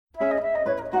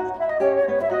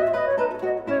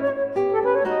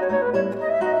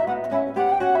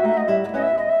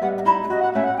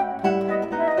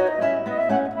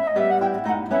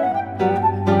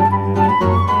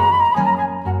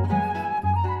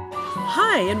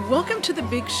Hi, and welcome to The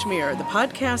Big Schmear, the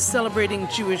podcast celebrating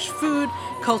Jewish food,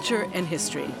 culture, and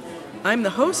history. I'm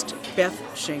the host, Beth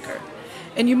Schenker.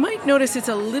 And you might notice it's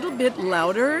a little bit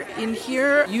louder in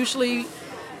here. Usually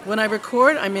when I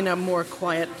record, I'm in a more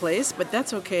quiet place, but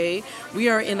that's okay. We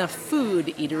are in a food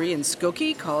eatery in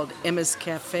Skokie called Emma's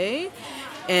Cafe,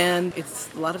 and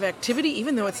it's a lot of activity,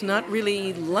 even though it's not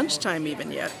really lunchtime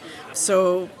even yet.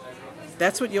 So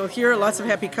that's what you'll hear, lots of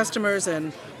happy customers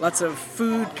and lots of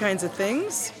food kinds of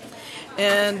things.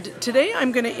 And today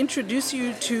I'm going to introduce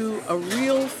you to a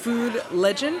real food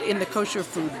legend in the kosher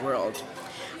food world.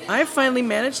 I finally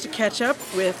managed to catch up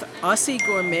with Aussie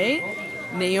Gourmet,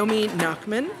 Naomi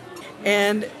Nachman.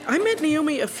 And I met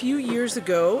Naomi a few years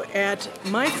ago at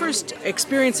my first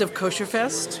experience of Kosher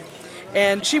Fest.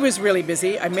 And she was really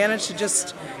busy. I managed to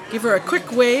just give her a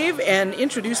quick wave and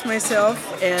introduce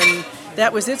myself, and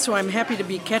that was it. So I'm happy to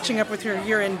be catching up with her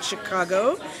here in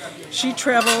Chicago. She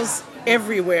travels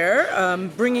everywhere,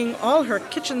 bringing all her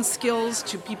kitchen skills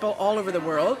to people all over the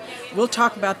world. We'll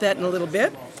talk about that in a little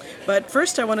bit. But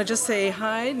first, I want to just say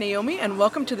hi, Naomi, and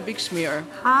welcome to The Big Schmear.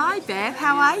 Hi, Beth.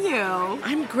 How are you?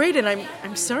 I'm great, and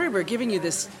I'm sorry we're giving you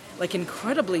this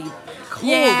incredibly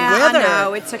cold weather. I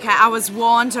know, it's okay. I was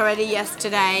warned already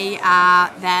yesterday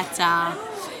that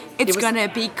it's going to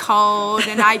be cold,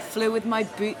 and I flew with my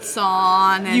boots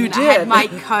on, and you did. I had my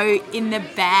coat in the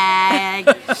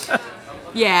bag.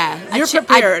 Yeah. You're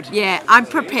prepared. I'm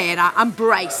prepared. I'm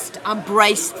braced. I'm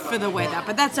braced for the weather,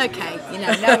 but that's okay.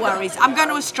 No worries. I'm going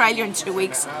to Australia in 2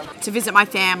 weeks to visit my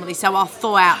family, so I'll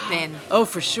thaw out then. Oh,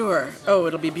 for sure. Oh,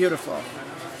 it'll be beautiful.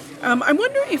 I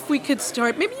wonder if we could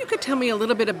start, maybe you could tell me a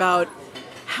little bit about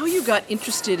how you got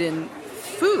interested in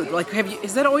food.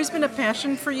 Has that always been a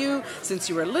passion for you since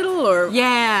you were little, or?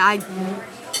 Yeah,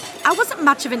 I wasn't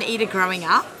much of an eater growing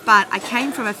up, but I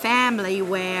came from a family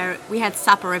where we had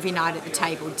supper every night at the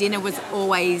table. Dinner was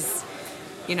always,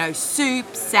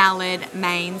 soup, salad,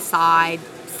 main side,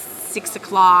 6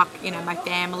 o'clock, my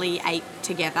family ate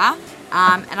together.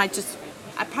 And I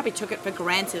probably took it for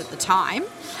granted at the time,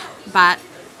 but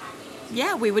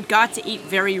yeah, we would go out to eat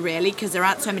very rarely because there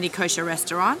aren't so many kosher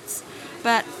restaurants.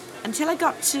 But until I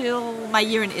got to my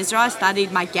year in Israel, I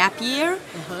studied my gap year,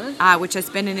 which I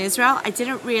spent in Israel. I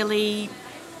didn't really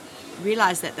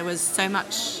realize that there was so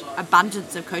much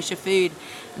abundance of kosher food,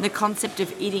 and the concept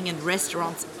of eating in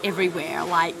restaurants everywhere,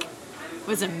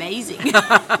 was amazing.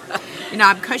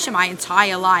 I'm kosher my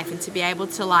entire life, and to be able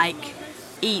to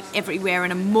eat everywhere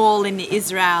in a mall in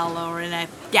Israel or in a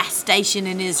gas station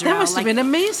in Israel. That must have been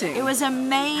amazing. It was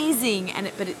amazing,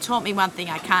 but it taught me one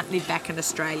thing: I can't live back in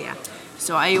Australia.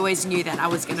 So I always knew that I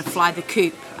was going to fly the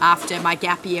coop after my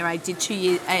gap year. I did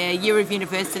a year of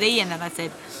university, and then I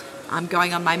said, I'm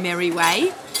going on my merry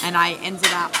way. And I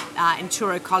ended up in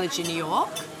Touro College in New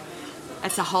York.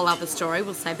 That's a whole other story.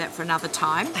 We'll save that for another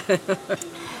time.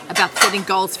 About setting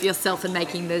goals for yourself and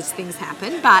making those things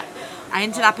happen. But I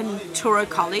ended up in Touro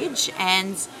College,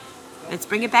 and let's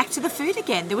bring it back to the food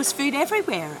again. There was food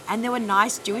everywhere, and there were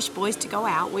nice Jewish boys to go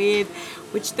out with,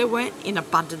 which there weren't in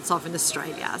abundance of in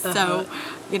Australia. So,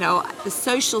 the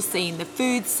social scene, the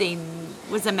food scene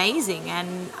was amazing,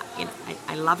 and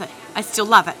I love it. I still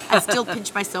love it. I still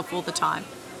pinch myself all the time.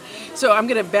 So I'm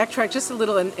going to backtrack just a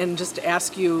little and just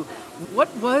ask you,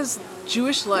 what was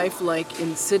Jewish life like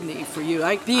in Sydney for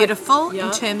you? Beautiful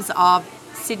in terms of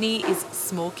Sydney is a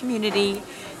small community.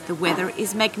 The weather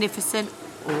is magnificent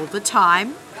all the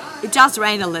time. It does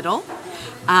rain a little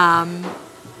and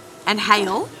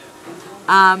hail,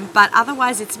 but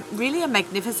otherwise it's really a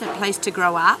magnificent place to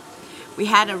grow up. We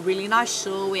had a really nice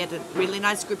shul. We had a really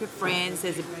nice group of friends.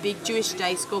 There's a big Jewish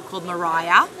day school called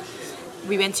Moriah.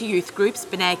 We went to youth groups,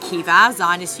 B'nai Akiva,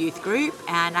 Zionist youth group,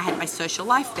 and I had my social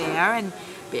life there. And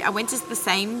I went to the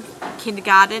same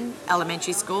kindergarten,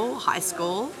 elementary school, high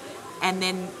school, and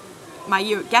then my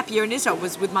gap year in Israel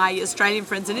was with my Australian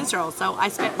friends in Israel. So I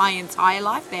spent my entire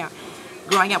life there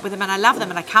growing up with them, and I love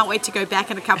them, and I can't wait to go back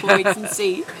in a couple of weeks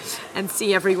and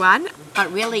see everyone.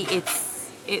 But really,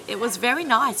 it was very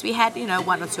nice. We had,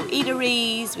 1 or 2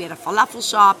 eateries, we had a falafel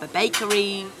shop, a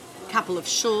bakery, a couple of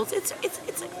shuls. It's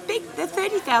big. There are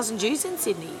 30,000 Jews in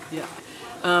Sydney. Yeah.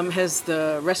 Has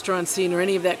the restaurant scene or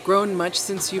any of that grown much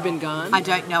since you've been gone? I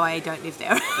don't know. I don't live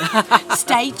there.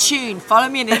 Stay tuned. Follow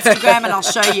me on Instagram and I'll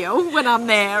show you when I'm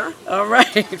there. All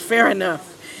right. Fair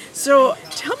enough. So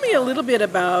tell me a little bit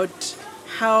about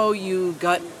how you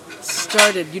got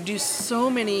started. You do so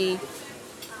many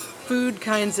food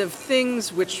kinds of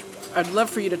things, which I'd love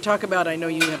for you to talk about. I know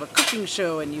you have a cooking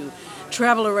show and you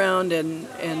travel around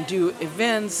and do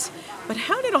events. But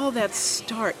how did all that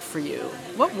start for you?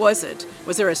 What was it?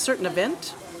 Was there a certain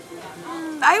event?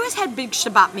 I always had big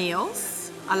Shabbat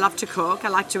meals. I love to cook. I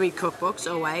like to read cookbooks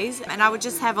always. And I would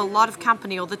just have a lot of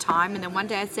company all the time. And then one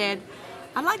day I said,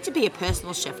 I'd like to be a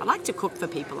personal chef. I like to cook for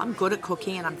people. I'm good at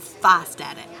cooking and I'm fast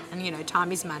at it. And, you know,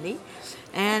 time is money.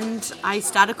 And I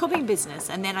started a cooking business.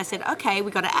 And then I said, okay,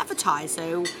 we've got to advertise.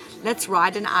 So let's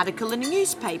write an article in a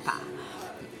newspaper.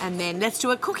 And then let's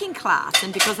do a cooking class.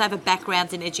 And because I have a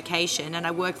background in education and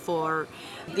I work for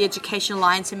the Education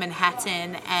Alliance in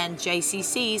Manhattan and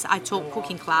JCCs, I taught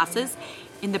cooking classes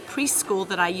in the preschool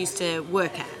that I used to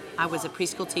work at. I was a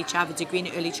preschool teacher. I have a degree in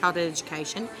early childhood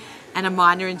education and a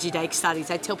minor in Judaic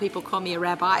studies. I tell people, call me a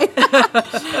rabbi.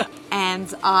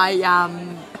 And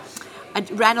I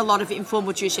ran a lot of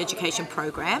informal Jewish education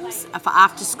programs for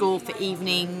after school, for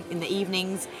evening, in the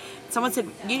evenings. Someone said,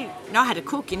 you know how to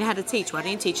cook, you know how to teach. Why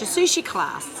don't you teach a sushi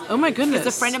class? Oh my goodness.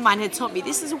 Because a friend of mine had taught me.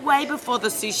 This is way before the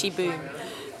sushi boom.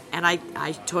 And I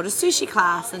taught a sushi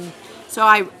class. And so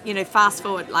I, you know, fast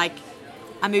forward, like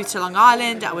I moved to Long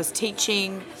Island. I was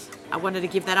teaching. I wanted to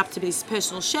give that up to be this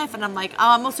personal chef. And I'm like,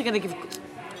 oh, I'm also going to give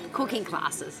cooking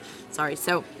classes.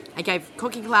 So I gave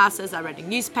cooking classes. I read in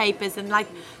newspapers. And like,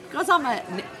 because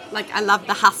I love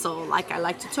the hustle. Like I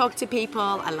like to talk to people.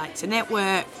 I like to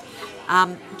network.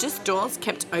 Just doors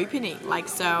kept opening, like,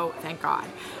 so thank God.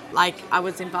 Like I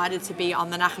was invited to be on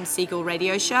the Nachum Siegel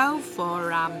radio show for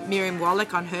Miriam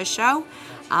Wallach on her show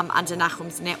under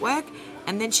Nachum's network,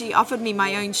 and then she offered me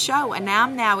my own show, and now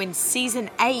I'm in season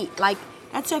 8. Like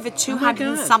that's over 200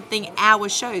 and something hour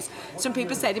shows. Some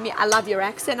people say to me, I love your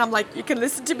accent. I'm like, you can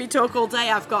listen to me talk all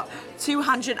day. I've got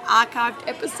 200 archived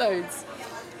episodes.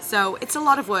 So it's a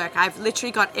lot of work. I've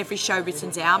literally got every show written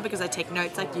down because I take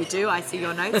notes like you do. I see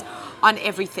your notes on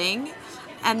everything.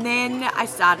 And then I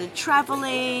started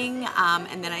traveling,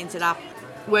 and then I ended up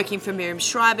working for Miriam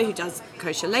Schreiber, who does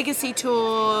Kosher Legacy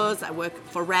tours. I work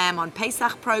for Ram on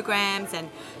Pesach programs and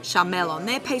Shamel on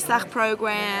their Pesach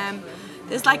program.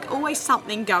 There's like always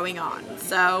something going on.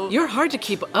 So you're hard to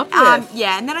keep up with.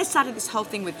 Yeah, and then I started this whole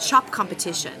thing with chop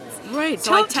competitions. Right.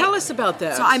 So tell us about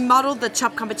that. So I modeled the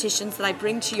chop competitions that I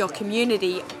bring to your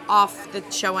community off the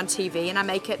show on TV, and I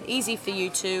make it easy for you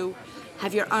to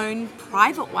have your own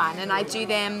private one, and I do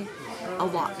them a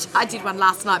lot. I did one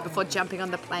last night before jumping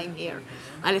on the plane here.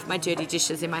 I left my dirty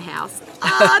dishes in my house.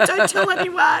 Don't tell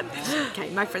anyone. Okay,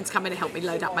 my friends come in to help me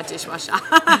load up my dishwasher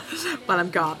while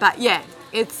I'm gone. But yeah,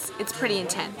 it's pretty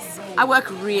intense. I work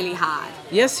really hard.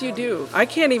 Yes, you do. I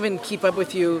can't even keep up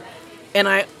with you, and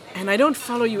I don't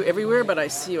follow you everywhere, but I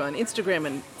see you on Instagram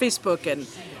and Facebook, and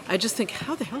I just think,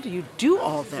 how the hell do you do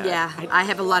all that? Yeah, I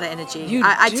have a lot of energy.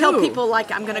 I do. Tell people, like,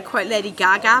 I'm going to quote Lady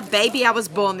Gaga, baby, I was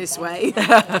born this way.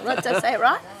 Right, did I say it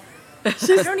right?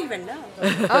 I don't even know.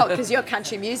 Oh, because you're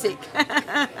country music.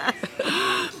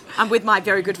 I'm with my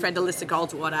very good friend Alyssa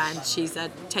Goldwater, and she's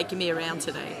taking me around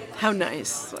today. How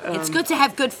nice. It's good to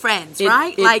have good friends,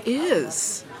 right? It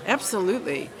is.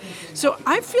 Absolutely. So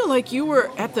I feel like you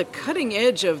were at the cutting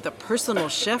edge of the personal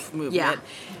chef movement. Yeah.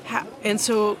 And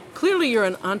so clearly you're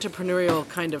an entrepreneurial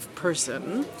kind of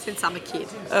person. Since I'm a kid.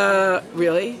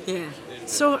 Really? Yeah.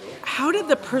 So how did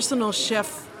the personal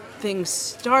chef thing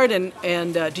start,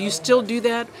 and do you still do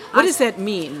that? What does that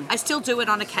mean? I still do it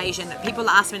on occasion. People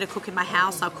ask me to cook in my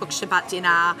house. I'll cook Shabbat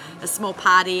dinner, a small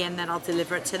party, and then I'll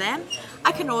deliver it to them.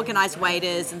 I can organize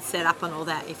waiters and set up and all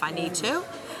that if I need to.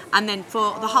 And then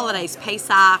for the holidays,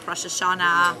 Pesach, Rosh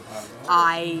Hashanah,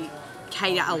 I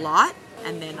cater a lot,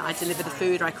 and then I deliver the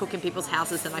food, or I cook in people's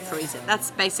houses and I freeze it.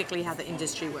 That's basically how the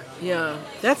industry works. Yeah,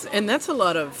 that's a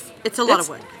lot of... It's a lot of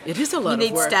work. It is a lot of work.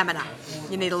 You need stamina.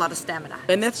 You need a lot of stamina.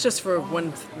 And that's just for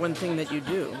one thing that you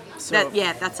do. So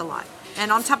that's a lot.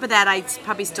 And on top of that, I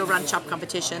probably still run chop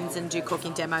competitions and do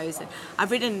cooking demos. And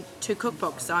I've written 2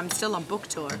 cookbooks, so I'm still on book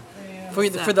tour. For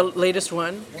the latest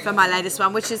one? For my latest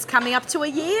one, which is coming up to a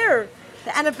year.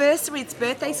 The anniversary, its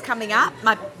birthday's coming up.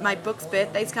 My book's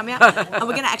birthday's coming up. And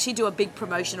we're going to actually do a big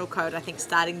promotional code, I think,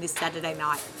 starting this Saturday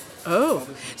night. Oh.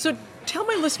 So tell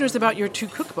my listeners about your 2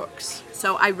 cookbooks.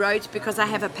 So I wrote, because I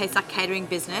have a Pesach catering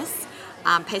business,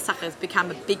 Pesach has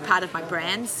become a big part of my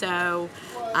brand. So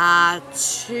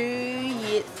 3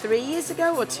 years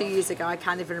ago or 2 years ago, I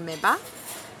can't even remember.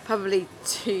 Probably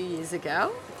 2 years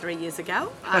ago, 3 years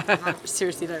ago. I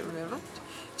seriously don't remember.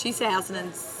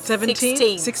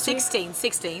 2016.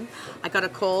 16. I got a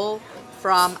call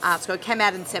from, so it came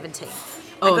out in 17.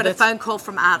 I got a phone call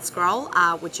from Art Scroll.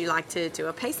 Would you like to do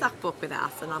a Pesach book with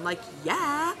us? And I'm like,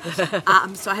 yeah.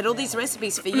 So I had all these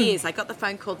recipes for years. I got the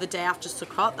phone call the day after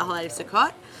Sukkot, the holiday of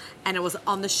Sukkot, and it was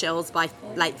on the shelves by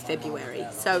late February.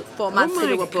 So 4 months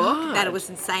into a book, that it was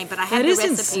insane. But I had the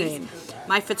recipes. Insane.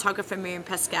 My photographer, Miriam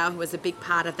Pascal, who was a big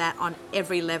part of that on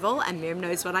every level, and Miriam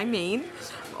knows what I mean.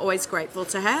 I'm always grateful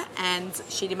to her. And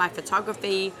she did my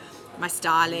photography, my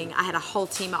styling. I had a whole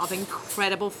team of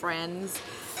incredible friends.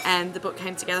 And the book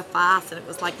came together fast, and it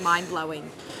was like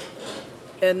mind-blowing.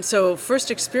 And so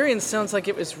first experience sounds like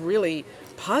it was really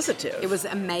positive. It was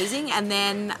amazing. And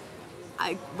then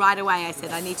right away I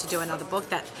said, I need to do another book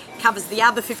that covers the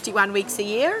other 51 weeks a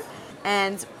year.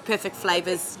 And Perfect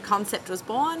Flavors concept was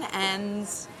born. And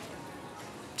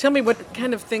tell me what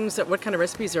kind of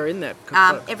recipes are in that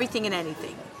cookbook? Everything and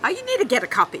anything. Oh, you need to get a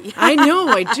copy. I know,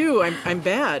 I do. I'm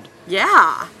bad.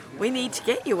 Yeah, we need to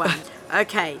get you one.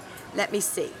 Okay. Let me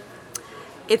see.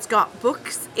 It's got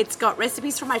books. It's got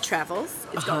recipes from my travels.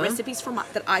 It's got recipes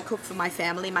that I cook for my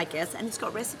family, my guests, and it's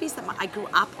got recipes that I grew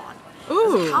up on.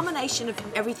 It's a combination of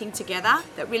everything together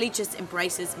that really just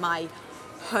embraces my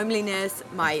homeliness,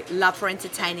 my love for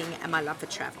entertaining, and my love for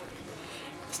travel.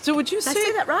 So would you say... Did I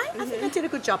say that right? I think I did a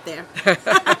good job there.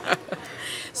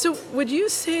 So would you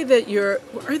say that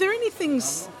are there any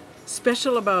things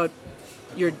special about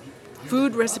your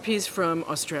food recipes from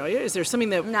Australia? Is there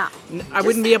something that I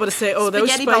wouldn't be able to say, those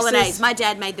spices? Spaghetti bolognese. My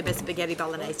dad made the best spaghetti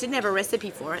bolognese. Didn't have a recipe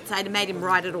for it, so I made him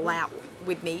write it all out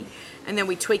with me, and then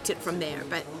we tweaked it from there.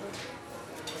 But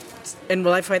and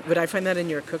would I find that in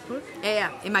your cookbook?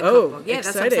 Yeah, in my cookbook. Yeah, exciting.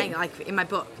 That's what I'm saying. Like in my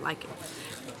book, like.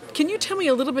 Can you tell me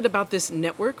a little bit about this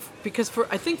network? Because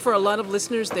I think for a lot of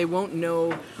listeners, they won't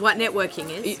know... What networking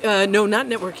is? No, not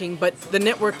networking, but the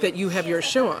network that you have your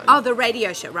show on. Oh, the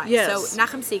radio show, right. Yes. So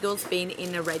Nachum Siegel's been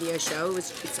in a radio show.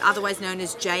 It's otherwise known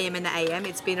as JM and the AM.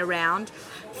 It's been around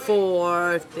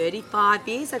for 35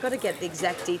 years. I've got to get the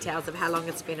exact details of how long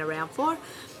it's been around for.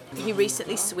 He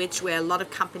recently switched where a lot of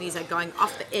companies are going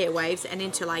off the airwaves and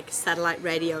into like satellite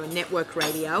radio and network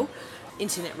radio,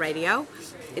 internet radio.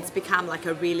 It's become like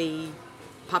a really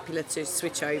popular to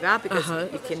switch over because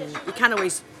you can't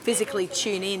always physically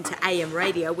tune in to AM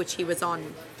radio, which he was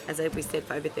on, as we said,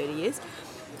 for over 30 years.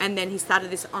 And then he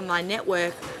started this online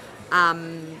network 8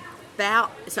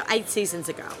 seasons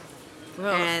ago.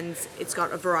 Wow. And it's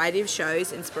got a variety of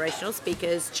shows, inspirational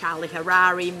speakers, Charlie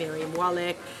Harari, Miriam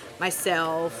Wallach,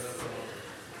 myself,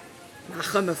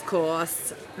 Nachum, of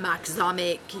course, Mark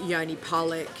Zomick, Yoni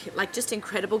Pollock, like just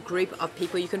incredible group of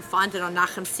people. You can find it on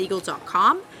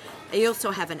nachumsiegel.com. I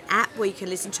also have an app where you can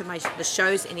listen to the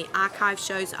shows. Any archive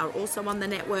shows are also on the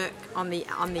network,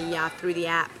 through the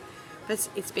app. But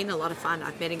it's been a lot of fun.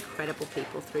 I've met incredible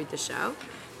people through the show.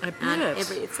 I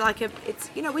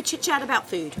bet. We chit chat about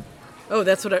food. Oh,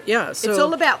 that's what So it's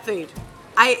all about food.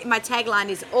 My tagline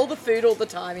is all the food all the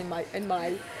time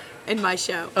in my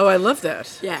show. Oh, I love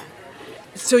that. Yeah.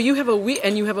 So you have a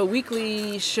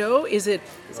weekly show. Is it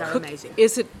amazing?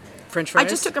 Is it French fries? I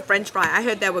just took a French fry. I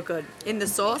heard they were good in the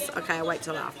sauce. Okay, I'll wait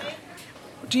till after.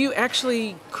 Do you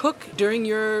actually cook during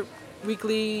your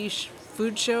weekly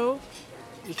food show?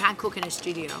 You can't cook in a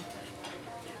studio.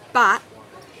 But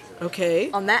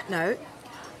on that note,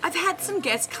 I've had some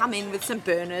guests come in with some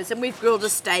burners, and we've grilled a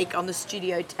steak on the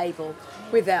studio table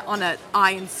on an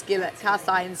cast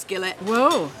iron skillet.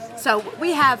 Whoa! So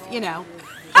we have,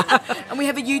 and we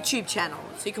have a YouTube channel,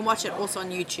 so you can watch it also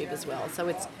on YouTube as well. So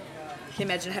you can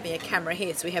imagine having a camera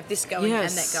here, so we have this going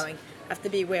and that going. I have to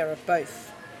be aware of both.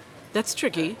 That's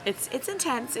tricky. It's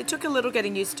intense. It took a little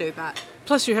getting used to, but...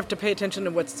 Plus you have to pay attention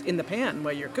to what's in the pan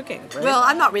while you're cooking, right? Well,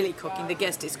 I'm not really cooking. The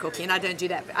guest is cooking. I don't do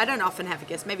that. I don't often have a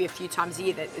guest, maybe a few times a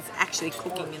year that is actually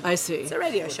cooking. I see. It's a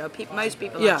radio show. Most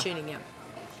people are tuning in.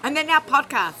 And then now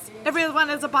podcasts. Everyone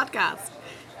has a podcast.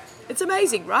 It's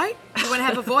amazing, right? You want to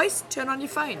have a voice? Turn on your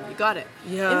phone. You got it.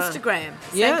 Yeah. Instagram.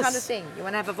 Same kind of thing. You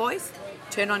want to have a voice?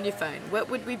 Turn on your phone. What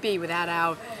would we be without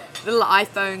our little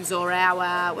iPhones or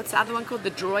our, what's the other one called?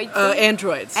 The droid thing?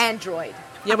 Androids. Android.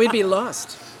 Yeah, we'd be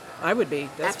lost. I would be,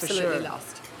 that's Absolutely for sure.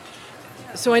 Lost.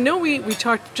 So I know we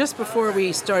talked just before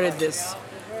we started this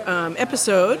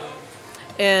episode,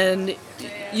 and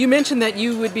you mentioned that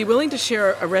you would be willing to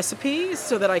share a recipe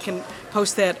so that I can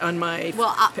post that on my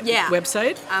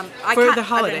website for the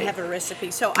holiday. I don't have a recipe,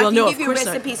 so I can give you a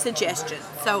recipe suggestion.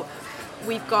 So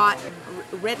we've got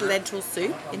red lentil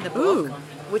soup in the book,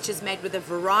 which is made with a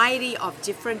variety of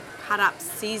different cut-up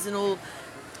seasonal,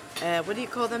 what do you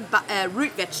call them?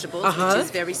 Root vegetables, which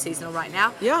is very seasonal right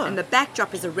now. Yeah. And the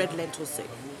backdrop is a red lentil soup.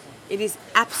 It is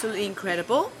absolutely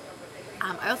incredible.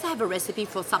 I also have a recipe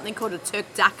for something called a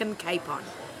turkducken capon.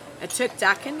 A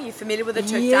turkdacken. You familiar with a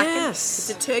turkdacken? Yes.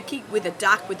 It's a turkey with a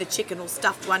duck with a chicken all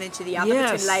stuffed one into the other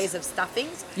between layers of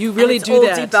stuffings. You really and it's do all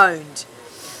that. deboned.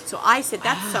 So I said,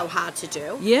 that's so hard to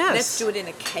do. Yes. Let's do it in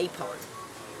a capon.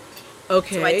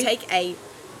 Okay. So I take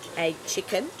a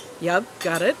chicken. Yep,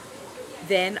 got it.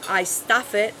 Then I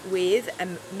stuff it with a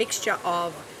mixture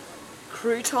of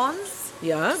croutons,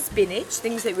 Yeah. spinach,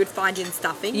 things that you would find in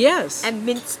stuffing. Yes. And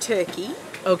minced turkey,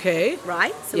 Okay.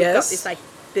 right? So Yes. we've got this like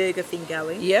burger thing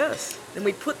going. Yes. Then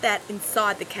we put that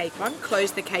inside the capon,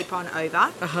 close the capon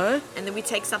over, Uh-huh. and then we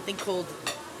take something called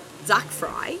duck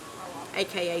fry,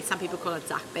 aka some people call it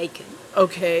duck bacon,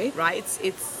 Okay. right?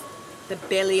 It's the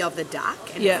belly of the duck,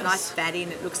 and Yes. it's nice fatty,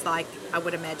 and it looks like, I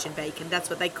would imagine, bacon. That's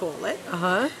what they call it.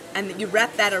 Uh-huh. And then you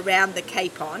wrap that around the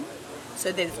capon,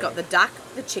 so that it's got the duck,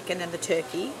 the chicken, and the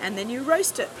turkey, and then you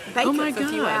roast it, bake Oh my it for a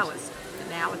few God. hours,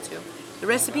 an hour or two. The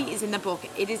recipe is in the book.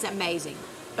 It is amazing.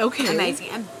 Okay. Amazing.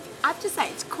 And I have to say,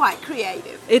 it's quite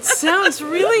creative. It sounds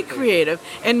really creative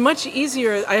and much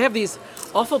easier. I have these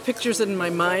awful pictures in my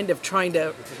mind of trying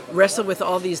to wrestle with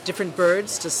all these different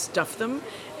birds to stuff them.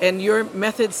 And your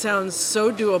method sounds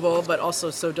so doable, but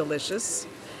also so delicious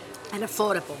And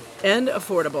affordable. and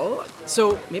affordable.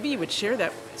 So maybe you would share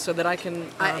that so that I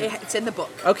can. It's in the book.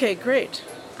 Okay, great.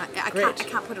 I Great.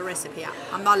 can't put a recipe up.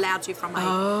 I'm not allowed to from my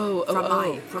Oh.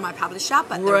 from my publisher.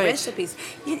 But the Right. recipes,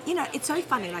 you know, it's so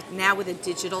funny. Like now with the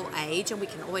digital age, and we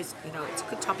can always, you know, it's a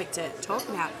good topic to talk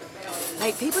about.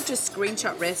 Like people just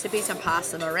screenshot recipes and pass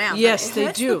them around. But Yes, it they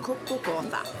hurts do. The cookbook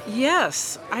author.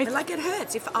 Yes, Like it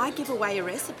hurts. If I give away a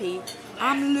recipe,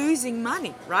 I'm losing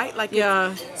money, right? Like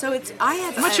Yeah. So it's I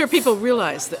have. I'm not sure people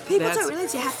realize that. People that's, don't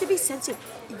realize you have to be sensitive.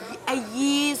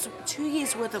 2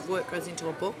 years worth of work goes into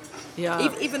a book. Yeah.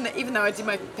 Even though I did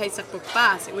my Pesach book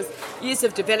fast, it was years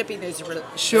of developing those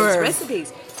Sure.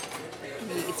 recipes.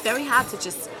 And it's very hard to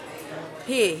just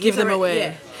give them away.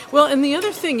 Yeah. Well, and the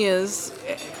other thing is,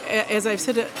 as I've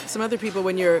said to some other people,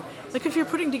 when you're like if you're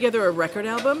putting together a record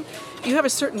album, you have a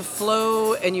certain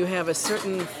flow and you have a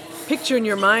certain picture in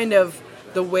your mind of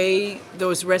the way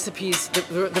those recipes,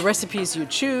 the recipes you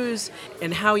choose,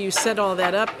 and how you set all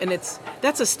that up, and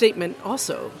that's a statement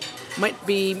also. Might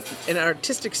be an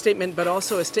artistic statement, but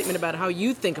also a statement about how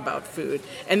you think about food,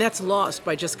 and that's lost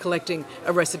by just collecting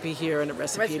a recipe here and a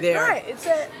recipe there. Right, it's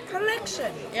a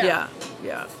collection. Yeah.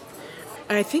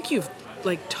 And I think you've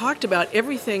talked about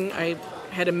everything I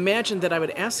had imagined that I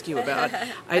would ask you about.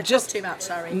 I talk too much,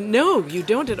 sorry. No, you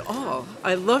don't at all.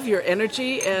 I love your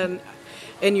energy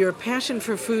and your passion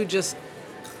for food.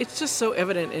 It's just so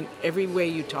evident in every way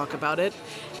you talk about it.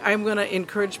 I'm going to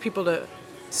encourage people to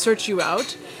search you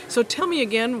out. So tell me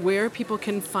again where people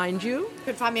can find you. You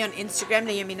can find me on Instagram,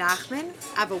 Naomi Nachman.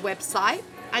 I have a website.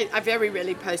 I very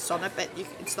rarely post on it, but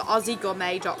it's the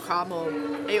AussieGourmet.com, or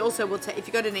I also will if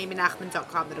you go to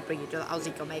NaomiNachman.com, it'll bring you to the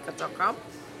AussieGourmet.com.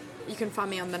 You can find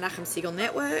me on the Nachum Siegel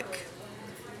Network,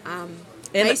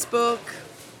 Facebook.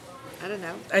 I don't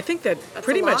know. I think that's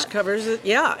pretty a much lot. covers it.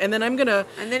 Yeah, and then I'm gonna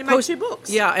And then my post 2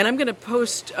 books. Yeah, and I'm gonna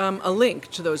post a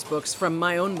link to those books from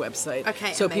my own website.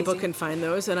 Okay, so people amazing. can find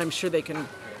those, and I'm sure they can.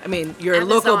 I mean, your Amazon.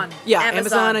 local, Amazon.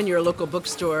 Amazon and your local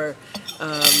bookstore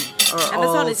are Amazon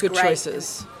all is good great.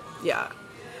 choices. Yeah.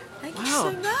 Thank Wow. you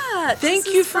so much. Thank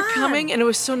This you is for fun. coming, and it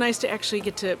was so nice to actually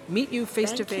get to meet you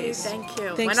face to face. Thank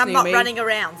you. Thanks, when I'm Naomi. not running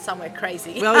around somewhere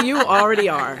crazy. Well, you already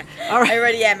are. All I right.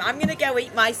 already am. I'm going to go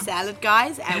eat my salad,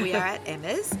 guys, and we are at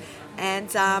Emma's. And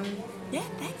yeah,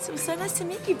 thanks. It was so nice to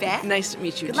meet you, Beth. Nice to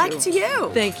meet you, Good too. luck to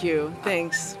you. Thank you.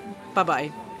 Thanks.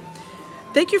 Bye-bye.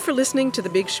 Thank you for listening to The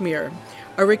Big Schmear.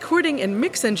 Our recording and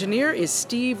mix engineer is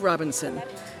Steve Robinson.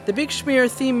 The Big Schmear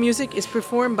theme music is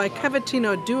performed by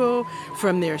Cavatino Duo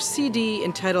from their CD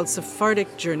entitled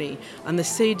Sephardic Journey on the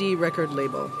Sadie record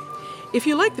label. If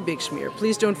you like The Big Schmear,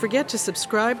 please don't forget to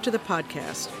subscribe to the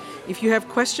podcast. If you have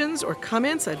questions or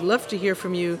comments, I'd love to hear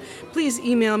from you. Please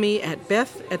email me at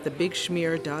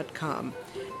beth@thebigschmear.com.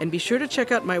 And be sure to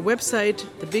check out my website,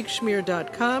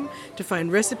 thebigschmear.com, to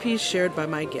find recipes shared by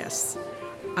my guests.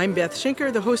 I'm Beth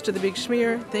Schenker, the host of The Big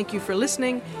Schmear. Thank you for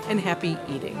listening, and happy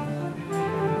eating.